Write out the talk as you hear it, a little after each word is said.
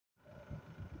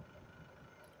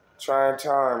Trying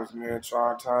times, man.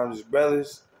 Trying times.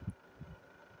 Brothers,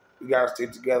 we gotta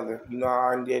stick together. You know,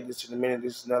 I did this in a minute.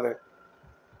 This is another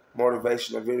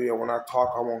motivational video. When I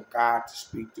talk, I want God to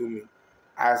speak through me.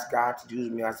 I ask God to use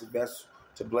me as a vessel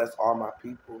to bless all my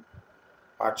people,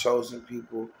 my chosen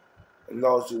people, and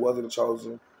those who wasn't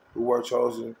chosen, who were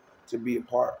chosen to be a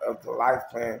part of the life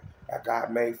plan that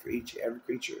God made for each and every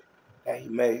creature that He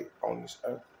made on this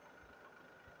earth.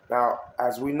 Now,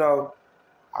 as we know,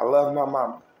 I love my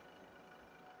mama.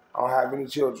 I don't have any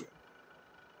children.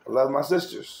 I love my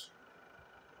sisters.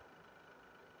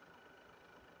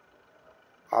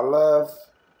 I love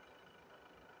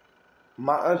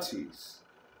my aunties.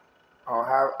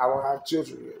 I don't have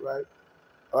children yet, right?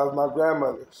 I love my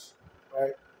grandmothers,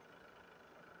 right?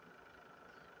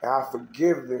 And I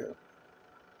forgive them,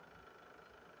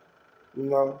 you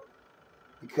know,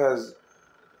 because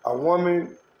a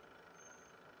woman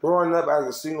growing up as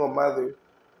a single mother,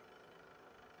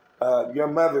 your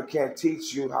mother can't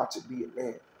teach you how to be a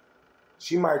man.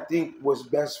 She might think what's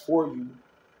best for you,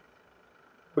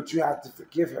 but you have to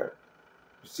forgive her.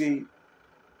 You see,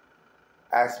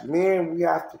 as men, we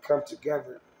have to come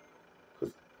together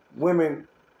because women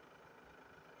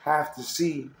have to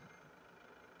see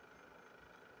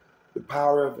the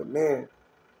power of a man.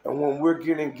 And when we're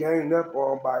getting ganged up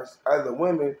on by other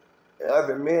women and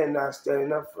other men not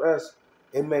standing up for us,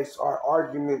 it makes our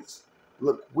arguments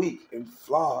look weak and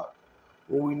flawed.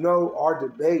 When we know our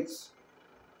debates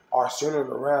are centered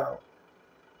around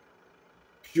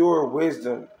pure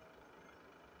wisdom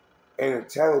and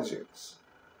intelligence,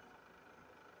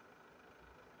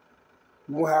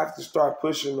 we'll have to start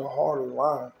pushing the harder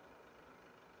line.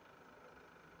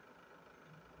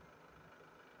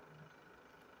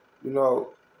 You know,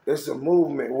 it's a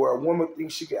movement where a woman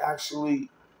thinks she can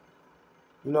actually,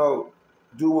 you know,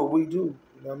 do what we do.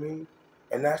 You know what I mean?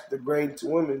 And that's degrading to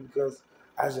women because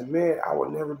as a man, I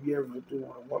would never be able to do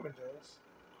what a woman does.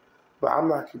 But I'm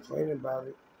not complaining about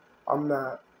it. I'm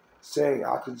not saying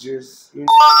I could just, you know,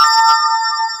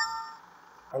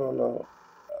 I don't know.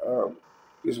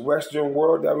 This Western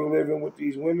world that we live in with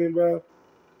these women, bro,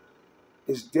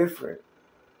 it's different.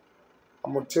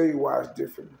 I'm going to tell you why it's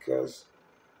different because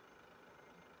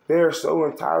they're so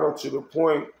entitled to the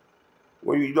point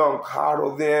where you don't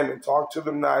coddle them and talk to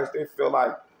them nice. They feel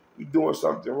like you're doing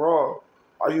something wrong.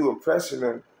 Are you oppressing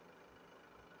them?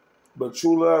 But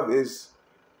true love is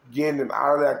getting them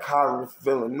out of that coddling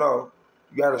feeling. No,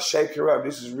 you got to shake her up.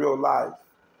 This is real life.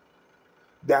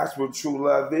 That's what true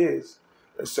love is.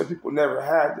 And some people never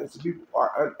had this. Some people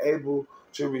are unable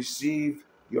to receive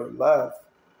your love,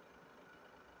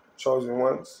 chosen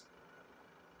ones.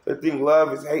 They think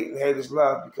love is hate and hate is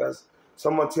love because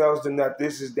someone tells them that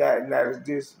this is that and that is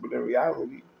this. But in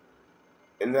reality,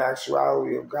 in the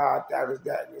actuality of God, that is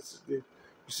that and this is this.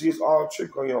 You see, it's all a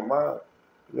trick on your mind.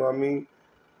 You know what I mean?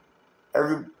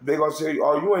 They gonna say,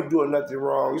 "Oh, you ain't doing nothing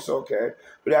wrong. It's okay."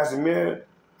 But as a man,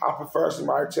 I prefer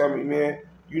somebody tell me, "Man,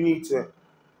 you need to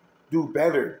do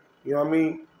better." You know what I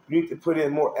mean? You need to put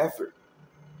in more effort.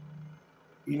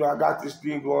 You know, I got this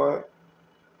thing going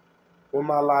with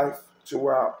my life to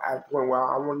where I'm at a point where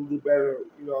I want to do better.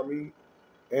 You know what I mean?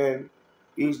 And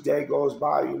each day goes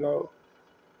by, you know,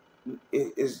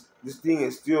 this thing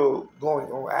is still going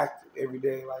on active every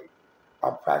day. Like I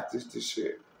practice this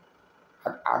shit.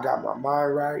 I got my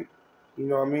mind right. You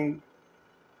know what I mean?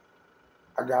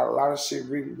 I got a lot of shit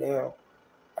written down.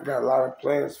 I got a lot of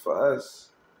plans for us,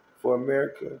 for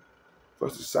America, for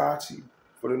society,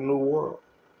 for the new world.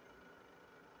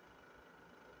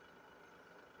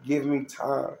 Give me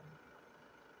time.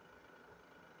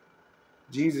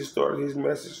 Jesus started his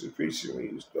message of preaching when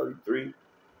he was 33.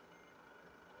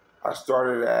 I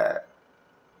started at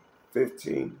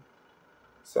 15.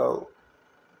 So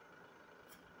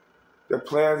the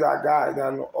plans I got,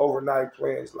 not no overnight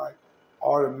plans, like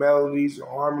all the melodies and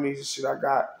harmonies and shit I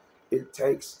got, it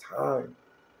takes time.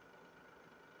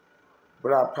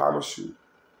 But I promise you,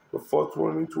 before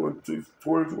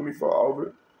 2024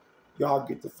 over, y'all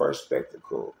get the first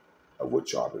spectacle of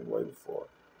what y'all been waiting for.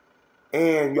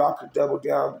 And y'all could double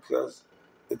down because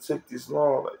it took this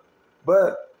long.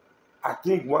 But I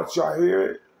think once y'all hear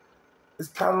it, it's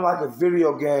kind of like a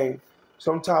video game.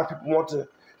 Sometimes people want to,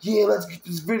 yeah, let's get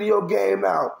this video game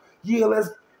out. Yeah,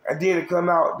 and then it come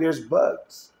out, there's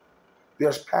bugs.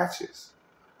 There's patches.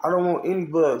 I don't want any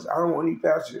bugs. I don't want any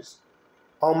patches.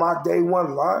 On my day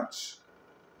one launch,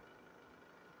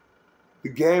 the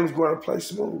game's going to play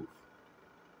smooth.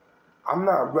 I'm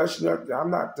not rushing nothing. I'm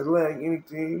not delaying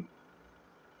anything.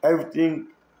 Everything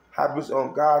happens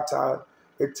on God time.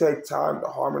 It takes time to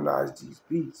harmonize these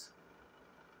beats.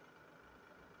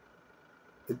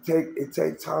 It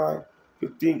take time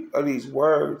could think of these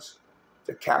words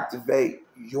to captivate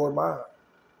your mind.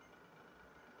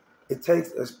 It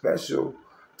takes a special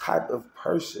type of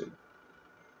person.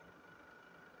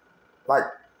 Like,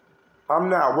 I'm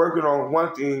not working on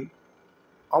one thing,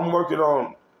 I'm working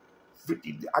on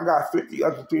 50, I got 50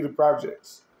 uncompleted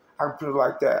projects. I can put it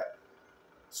like that.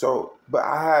 So, but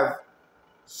I have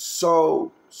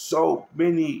so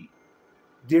many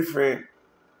different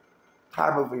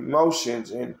type of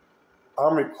emotions, and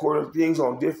I'm recording things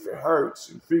on different hertz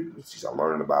and frequencies. I'm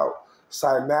learning about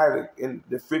cymatic and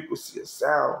the frequency of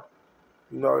sound.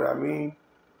 You know what I mean?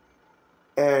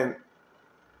 And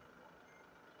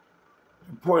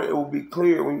the point, it will be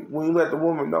clear when you let the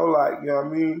woman know, like, you know what I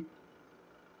mean?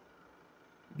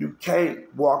 You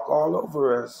can't walk all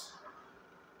over us.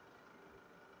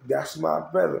 That's my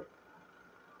brother.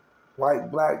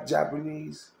 White, black,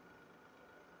 Japanese,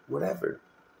 whatever.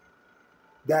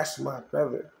 That's my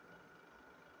brother.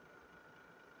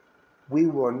 We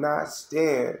will not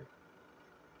stand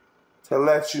to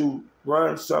let you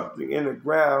run something in the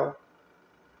ground,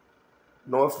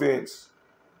 no offense,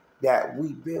 that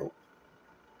we built.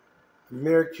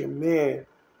 American men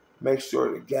make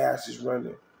sure the gas is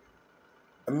running.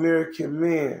 American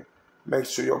men make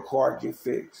sure your car get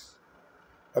fixed.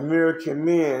 American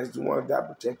men is the ones that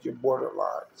protect your border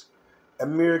lines.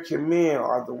 American men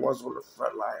are the ones on the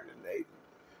front line in the Navy.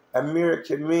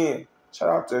 American men, shout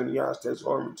out to the United States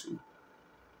Army too.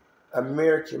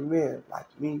 American men like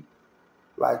me,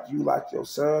 like you, like your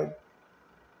son,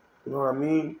 you know what I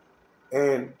mean?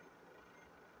 And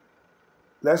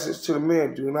lessons to the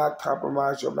men, do not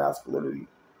compromise your masculinity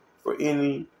for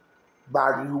anybody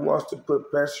who wants to put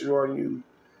pressure on you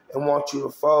and want you to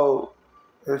fold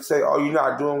and say, oh, you're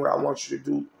not doing what I want you to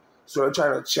do. So they're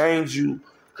trying to change you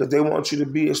because they want you to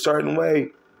be a certain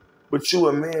way. But you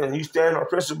a man and you stand on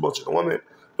principles, and the woman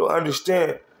don't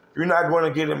understand. You're not going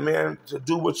to get a man to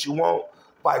do what you want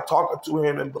by talking to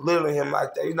him and belittling him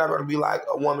like that. He's not going to be like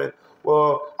a woman,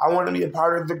 well, I want to be a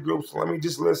part of the group, so let me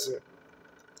just listen.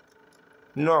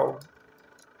 No.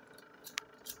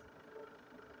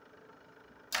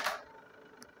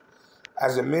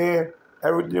 As a man,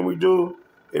 everything we do,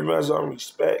 it runs on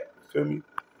respect. Feel me?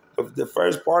 The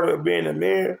first part of being a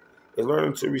man is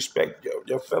learning to respect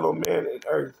your fellow man in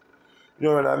earth. You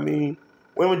know what I mean?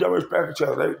 Women don't respect each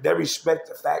other. They respect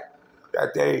the fact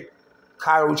that they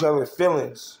coddle each other's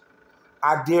feelings.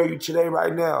 I dare you today,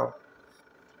 right now.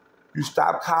 You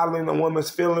stop coddling a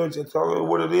woman's feelings and tell her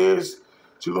what it is.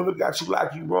 She's gonna look at you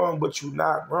like you wrong, but you're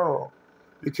not wrong,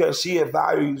 because she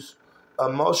values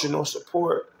emotional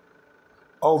support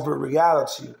over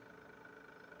reality. You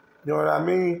know what I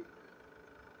mean?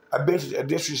 A bitch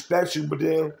disrespect you, but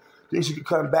then she can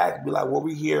come back and be like, well,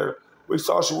 we here, we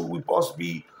social, we supposed to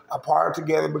be a part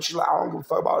together, but she's like, I don't give a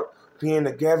fuck about being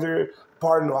together,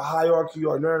 part of a hierarchy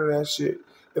or none of that shit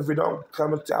if it don't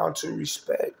come down to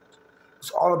respect.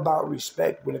 It's all about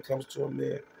respect when it comes to a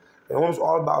man. And a woman's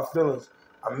all about feelings.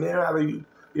 A man rather you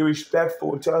be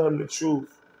respectful and tell him the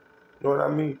truth. You know what I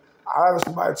mean? I'd rather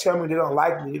somebody tell me they don't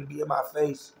like me than be in my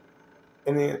face.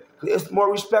 And then it's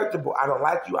more respectable. I don't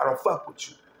like you, I don't fuck with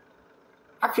you.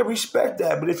 I can respect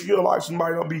that, but if you're like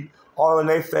somebody don't be all in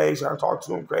their face and I talk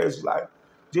to them crazy, like,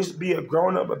 just be a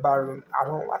grown up about it. I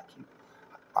don't like you.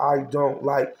 I don't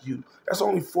like you. That's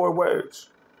only 4 words.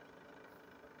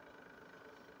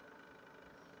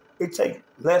 It takes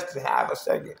less than half a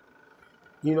second.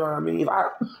 You know what I mean? If I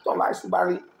don't like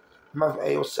somebody, I'm like,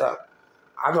 hey, what's up?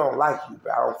 I don't like you,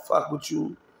 but I don't fuck with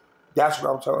you. That's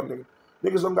what I'm telling niggas.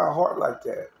 Niggas don't got heart like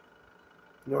that.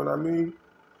 You know what I mean?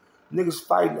 Niggas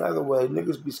fight the other way.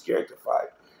 Niggas be scared to fight.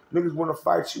 Niggas want to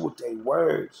fight you with their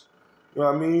words. You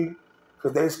know what I mean?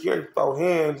 Because they scared to throw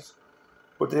hands,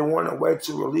 but they want a way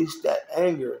to release that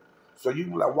anger. So you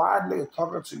be like, why are niggas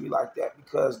talking to me like that?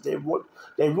 Because they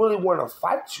really want to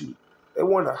fight you. They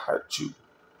want to hurt you.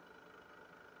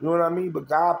 You know what I mean? But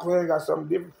God plan got something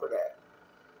different for that.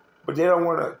 But they don't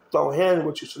want to throw hands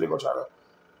with you, so they're going to try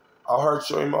to hurt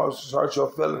your emotions, hurt your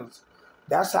feelings.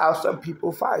 That's how some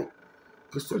people fight.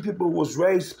 Because some people was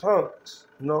raised punks,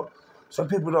 you know? Some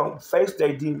people don't face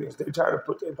their demons. They try to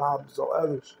put their problems on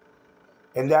others.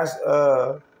 And that's,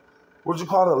 what you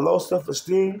call it, low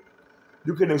self-esteem.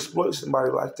 You can exploit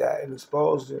somebody like that and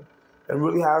expose them and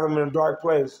really have them in a dark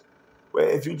place. But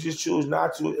if you just choose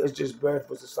not to, it's just bad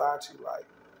for society. Like,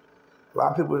 a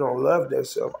lot of people don't love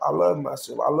themselves. I love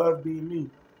myself. I love being me.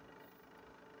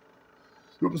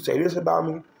 You can say this about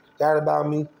me, that about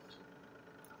me.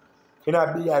 Can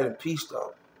I be that in peace,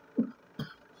 though?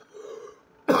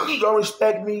 You don't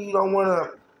respect me. You don't want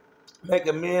to make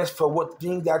amends for what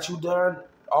things that you done.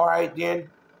 All right, then.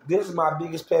 This is my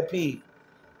biggest pet peeve.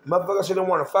 Motherfuckers say they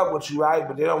want to fuck with you, right?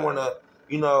 But they don't want to,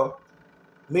 you know,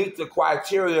 meet the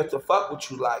criteria to fuck with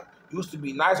you. Like, you used to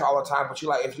be nice all the time, but you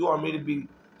like, if you want me to be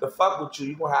to fuck with you,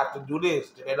 you gonna have to do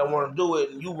this. And they don't want to do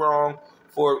it, and you wrong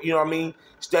for, you know what I mean,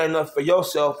 standing up for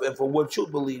yourself and for what you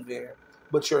believe in.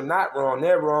 But you're not wrong.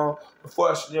 They're wrong for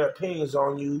forcing their opinions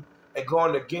on you and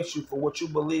going against you for what you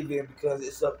believe in because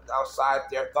it's up outside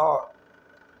their thought.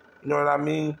 You know what I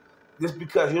mean? Just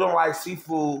because you don't like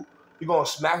seafood, you're gonna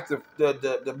smack the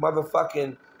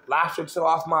motherfucking lobster tail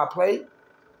off my plate?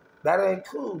 That ain't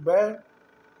cool, man.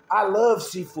 I love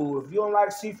seafood. If you don't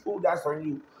like seafood, that's on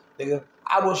you, nigga.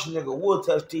 I wish a nigga would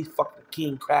touch these fucking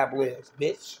king crab legs,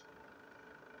 bitch.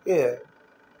 Yeah.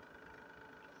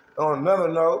 On another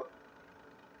note,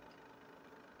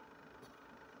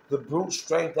 the brute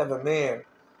strength of a man.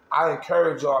 I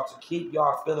encourage y'all to keep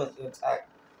y'all feelings intact.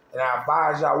 And I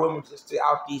advise y'all women to stay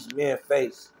out these men's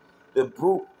face. The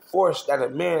brute force that a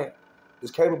man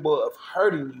is capable of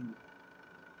hurting you.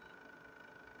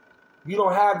 You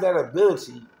don't have that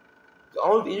ability. The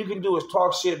only thing you can do is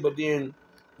talk shit, but then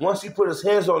once he put his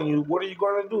hands on you, what are you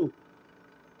gonna do?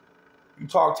 You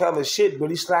talk telling shit, but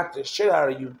he slapped the shit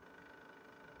out of you.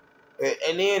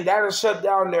 And then that'll shut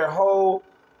down their whole,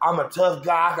 I'm a tough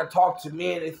guy, I can talk to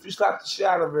men. If you slap the shit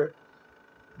out of her,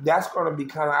 that's gonna be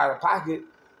kind of out of pocket.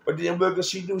 But then what does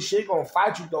she do? She gonna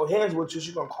fight you, throw hands with you.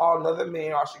 She gonna call another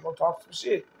man, or she gonna talk some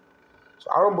shit. So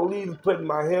I don't believe in putting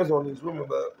my hands on these women,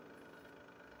 but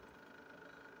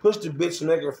push the bitch and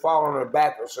make her fall on her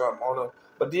back or something on her.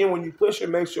 But then when you push her,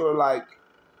 make sure like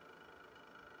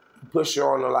you push her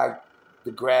on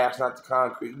the grass, not the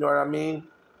concrete. You know what I mean?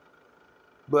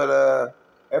 But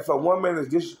if a woman is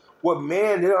this, what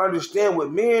men they don't understand.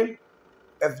 With men,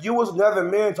 if you was another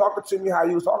man talking to me how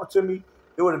you was talking to me,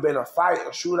 it would have been a fight, a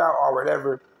shootout, or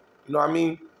whatever. You know what I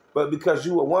mean? But because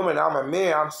you a woman, I'm a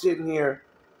man. I'm sitting here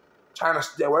trying to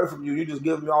stay away from you. You just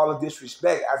give me all the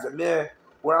disrespect. As a man,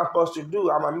 what I'm supposed to do?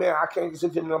 I'm a man. I can't just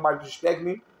sit here and nobody disrespect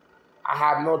me. I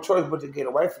have no choice but to get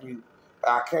away from you.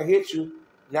 I can't hit you.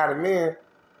 You're not a man.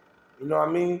 You know what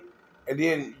I mean? And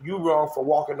then you wrong for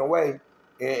walking away.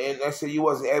 And let's say you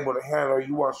wasn't able to handle it,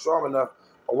 you weren't strong enough.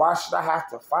 But why should I have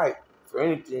to fight for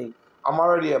anything? I'm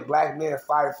already a black man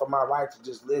fighting for my right to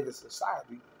just live in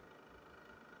society.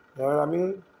 You know what I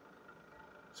mean?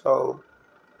 So,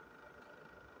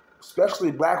 especially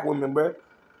black women, bro.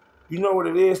 You know what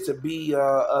it is to be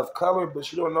of color,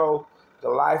 but you don't know the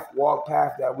life walk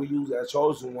path that we use as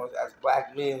chosen ones, as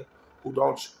black men who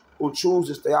choose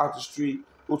to stay out the street,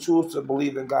 who choose to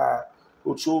believe in God,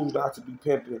 who choose not to be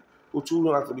pimping, who choose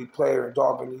not to be player and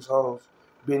dogging these hoes,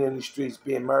 being in the streets,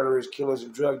 being murderers, killers,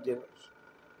 and drug dealers.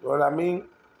 You know what I mean?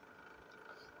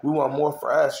 We want more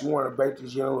for us. You want to break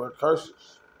these generational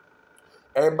curses.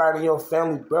 Everybody in your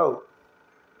family broke.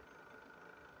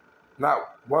 Not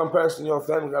one person in your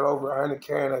family got over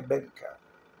 100K in their bank account.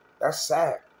 That's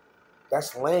sad.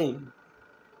 That's lame.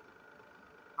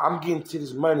 I'm getting to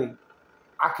this money.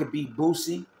 I could be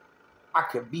boosie. I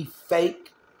could be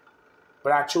fake.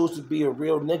 But I choose to be a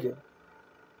real nigga.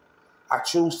 I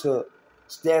choose to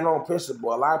stand on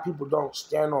principle. A lot of people don't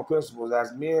stand on principles.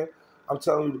 As men, I'm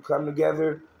telling you to come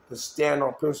together and stand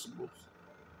on principles.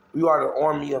 We are the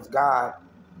army of God.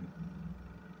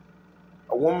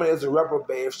 A woman is a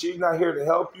reprobate. If she's not here to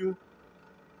help you,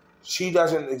 she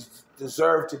doesn't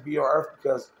deserve to be on earth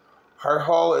because her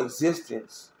whole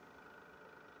existence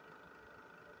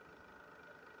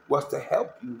was to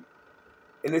help you.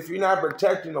 And if you're not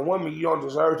protecting a woman, you don't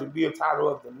deserve to be a title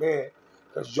of the man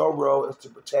because your role is to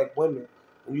protect women.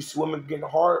 When you see women getting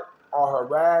hurt or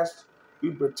harassed, we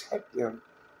protect them.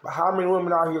 But how many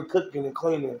women out here cooking and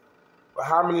cleaning? But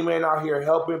how many men out here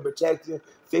helping, protecting,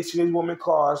 fixing these women's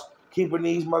cars, keeping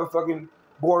these motherfucking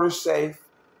borders safe?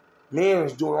 Men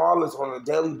is doing all this on a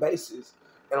daily basis.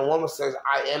 And a woman says,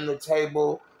 I am the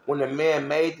table. When the man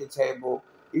made the table,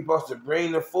 he's supposed to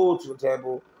bring the food to the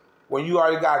table. When you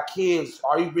already got kids,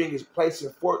 all you bring is plates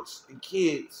and forks and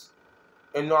kids.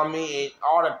 And you know what I mean? And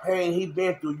all the pain he's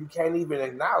been through, you can't even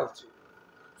acknowledge it.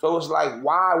 So it's like,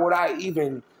 why would I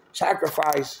even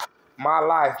sacrifice my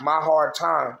life, my hard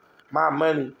time, my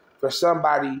money for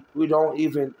somebody who don't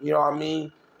even, you know what I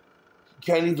mean,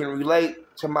 can't even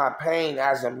relate to my pain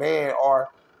as a man, or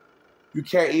you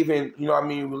can't even, you know what I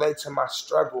mean, relate to my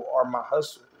struggle or my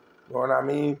hustle. You know what I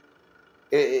mean?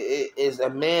 It is a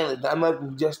man, it's not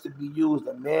nothing just to be used.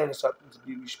 A man is something to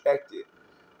be respected.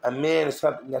 A man is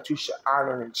something that you should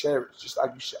honor and cherish, just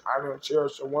like you should honor and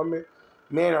cherish a woman.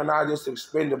 Men are not just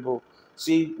expendable.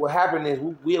 See, what happened is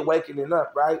we awakening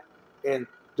up, right? And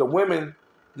the women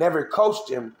never coached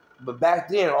them. But back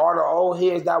then, all the old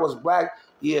heads that was black,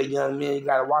 Yeah, young man, you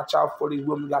gotta watch out for these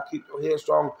women. You gotta keep your head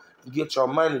strong and get your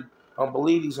money. Don't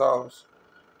believe these hoes.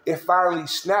 It finally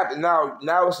snapped, and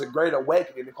now it's a great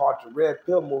awakening. They call it the red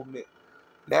pill movement.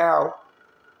 Now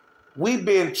we've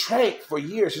been trained for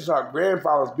years since our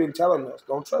grandfathers been telling us,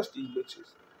 don't trust these bitches.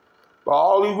 But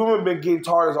all these women been getting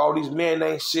taught as all these men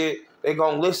ain't shit. They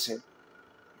gonna listen.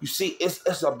 You see,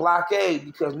 it's a blockade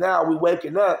because now we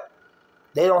waking up.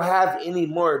 They don't have any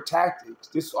more tactics.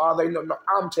 This is all they know. No,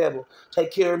 I'm terrible.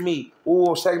 Take care of me.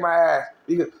 Ooh, shake my ass.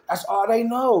 Because that's all they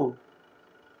know.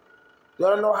 They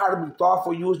don't know how to be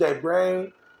thoughtful, use their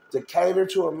brain to cater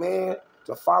to a man,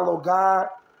 to follow God.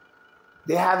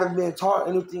 They haven't been taught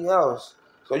anything else.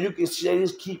 So you can see they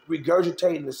just keep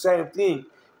regurgitating the same thing.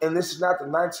 And this is not the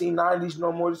 1990s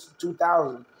no more. This is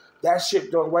 2000. That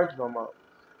shit don't work no more.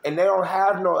 And they don't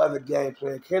have no other game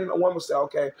plan. Can a woman say,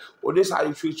 okay, well, this is how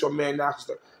you treat your man now?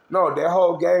 No, their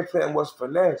whole game plan was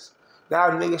finesse. Now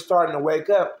niggas starting to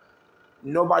wake up.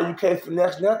 Nobody, you can't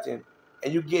finesse nothing.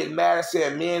 And you get mad and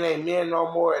saying men ain't men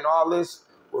no more and all this.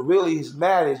 What really is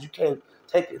mad is you can't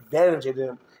take advantage of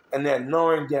them and they're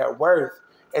knowing their worth.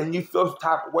 And you feel some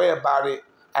type of way about it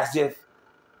as if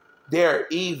they're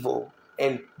evil.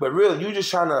 But really, you just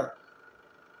trying to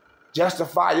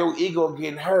justify your ego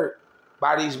getting hurt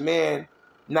by these men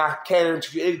not catering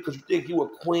to your ego because you think you a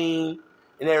queen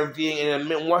and everything.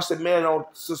 And once the man don't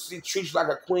treat you like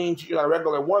a queen, treat you like a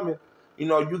regular woman, you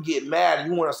know, you get mad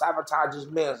and you want to sabotage this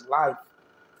man's life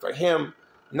for him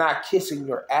not kissing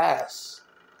your ass.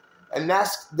 And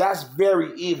that's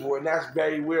very evil and that's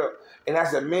very real. And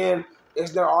as a man,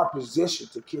 it's not our position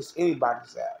to kiss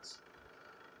anybody's ass.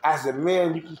 As a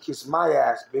man, you can kiss my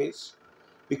ass, bitch.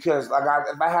 Because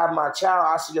if I have my child,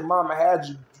 I see your mama had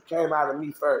you. You came out of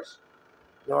me first.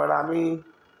 You know what I mean?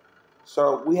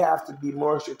 So we have to be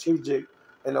more strategic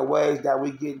in the ways that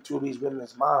we get into these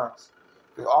women's minds.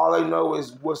 Because all they know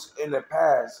is what's in the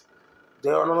past. They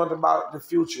don't know nothing about the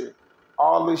future.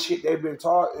 All this shit they've been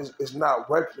taught is not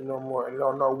working no more, and they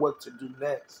don't know what to do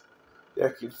next.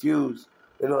 They're confused.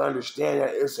 They don't understand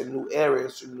that it's a new era,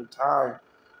 it's a new time.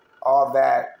 All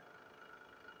that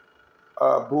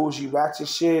bougie ratchet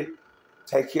shit,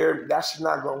 take care of it. That shit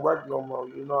not gonna work no more.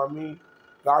 You know what I mean?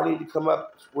 Y'all need to come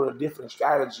up with a different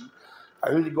strategy.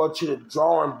 I need to go to the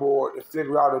drawing board and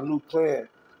figure out a new plan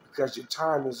because your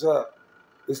time is up.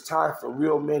 It's time for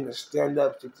real men to stand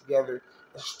up, stick together,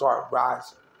 and start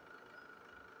rising.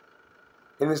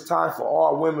 And it's time for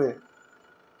all women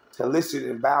to listen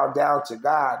and bow down to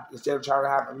God. Instead of trying to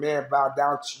have a man bow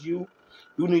down to you,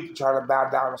 you need to try to bow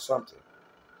down to something.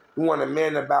 You want a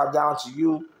man to bow down to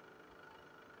you,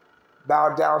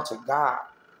 bow down to God.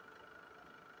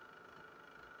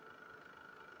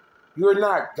 You're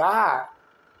not God.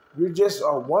 You're just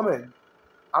a woman.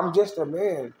 I'm just a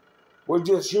man. We're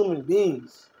just human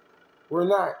beings. We're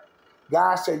not.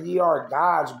 God said ye are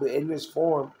gods, but in this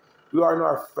form, we are in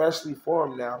our fleshly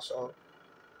form now. So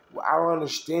I don't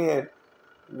understand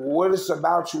what is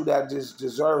about you that just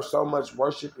deserves so much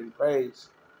worship and praise.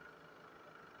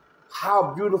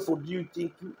 How beautiful do you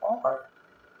think you are?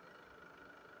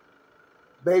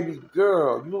 Baby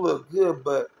girl, you look good,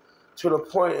 but to the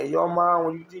point in your mind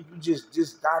when you think you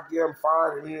just goddamn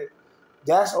fine, and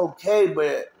that's okay,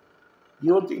 but you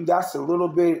don't think that's a little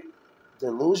bit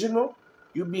delusional?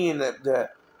 You be in the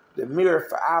mirror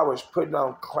for hours putting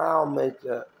on clown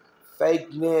makeup,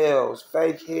 fake nails,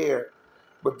 fake hair,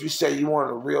 but you say you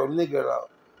want a real nigga though.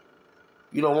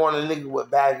 You don't want a nigga with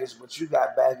baggage, but you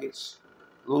got baggage,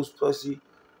 loose pussy,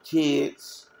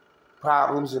 kids,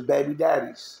 problems, and baby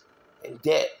daddies, and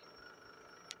debt.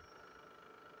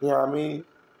 You know what I mean?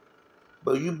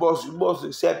 But you both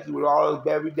accept you with all this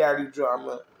baby daddy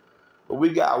drama. But we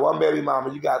got one baby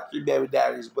mama, you got 3 baby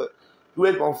daddies. But you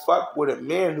ain't gonna fuck with a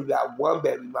man who got 1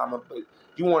 baby mama. But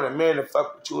you want a man to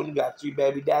fuck with you and you got 3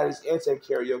 baby daddies and take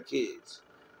care of your kids.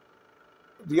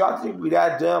 Do y'all think we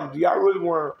that dumb? Do y'all really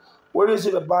want to? What is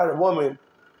it about a woman?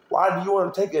 Why do you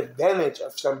want to take advantage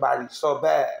of somebody so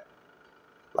bad?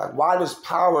 Like, why does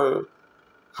power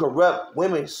corrupt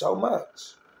women so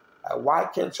much? Like, why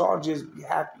can't y'all just be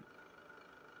happy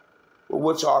with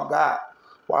what y'all got?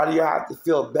 Why do you have to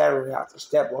feel better and have to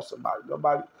step on somebody?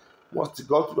 Nobody wants to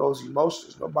go through those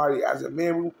emotions. Nobody, as a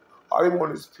man, all they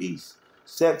want is peace,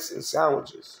 sex, and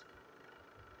sandwiches.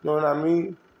 You know what I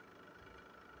mean?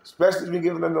 Especially if you're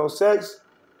giving them no sex.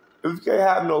 If you can't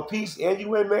have no peace and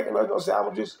you ain't making us no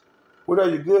sandwiches, what are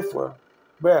you good for?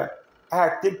 Bruh, I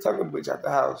had thick tongue bitch at the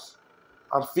house.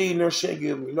 I'm feeding her, she ain't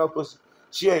giving me no pussy.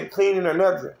 She ain't cleaning or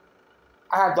nothing.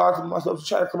 I had thought to myself, she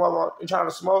trying to come up and trying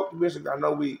to smoke, the bitch ain't got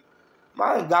no weed.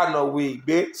 I ain't got no weed,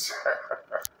 bitch.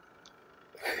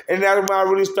 And that's when I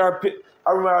really start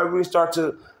I remember I really started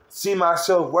to see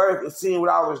myself work and seeing what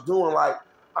I was doing. Like,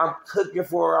 I'm cooking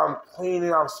for her, I'm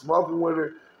cleaning, I'm smoking with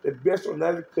her. The bitch will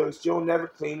never cook, she'll never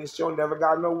clean, and she'll never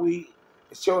got no weed,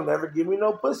 and she'll never give me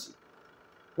no pussy.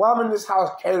 While I'm in this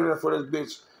house catering for this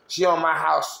bitch, she on my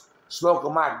house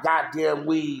smoking my goddamn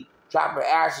weed, dropping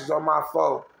ashes on my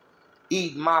phone,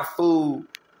 eating my food,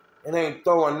 and ain't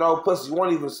throwing no pussy,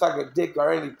 won't even suck a dick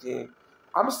or anything.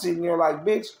 I'm sitting there like,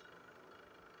 bitch,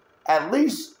 at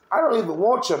least I don't even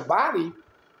want your body.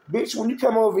 Bitch, when you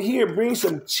come over here, bring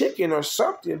some chicken or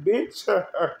something, bitch.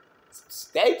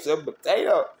 Steaks or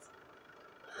potatoes.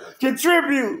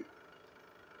 Contribute.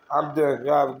 I'm done.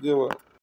 Y'all have a good one.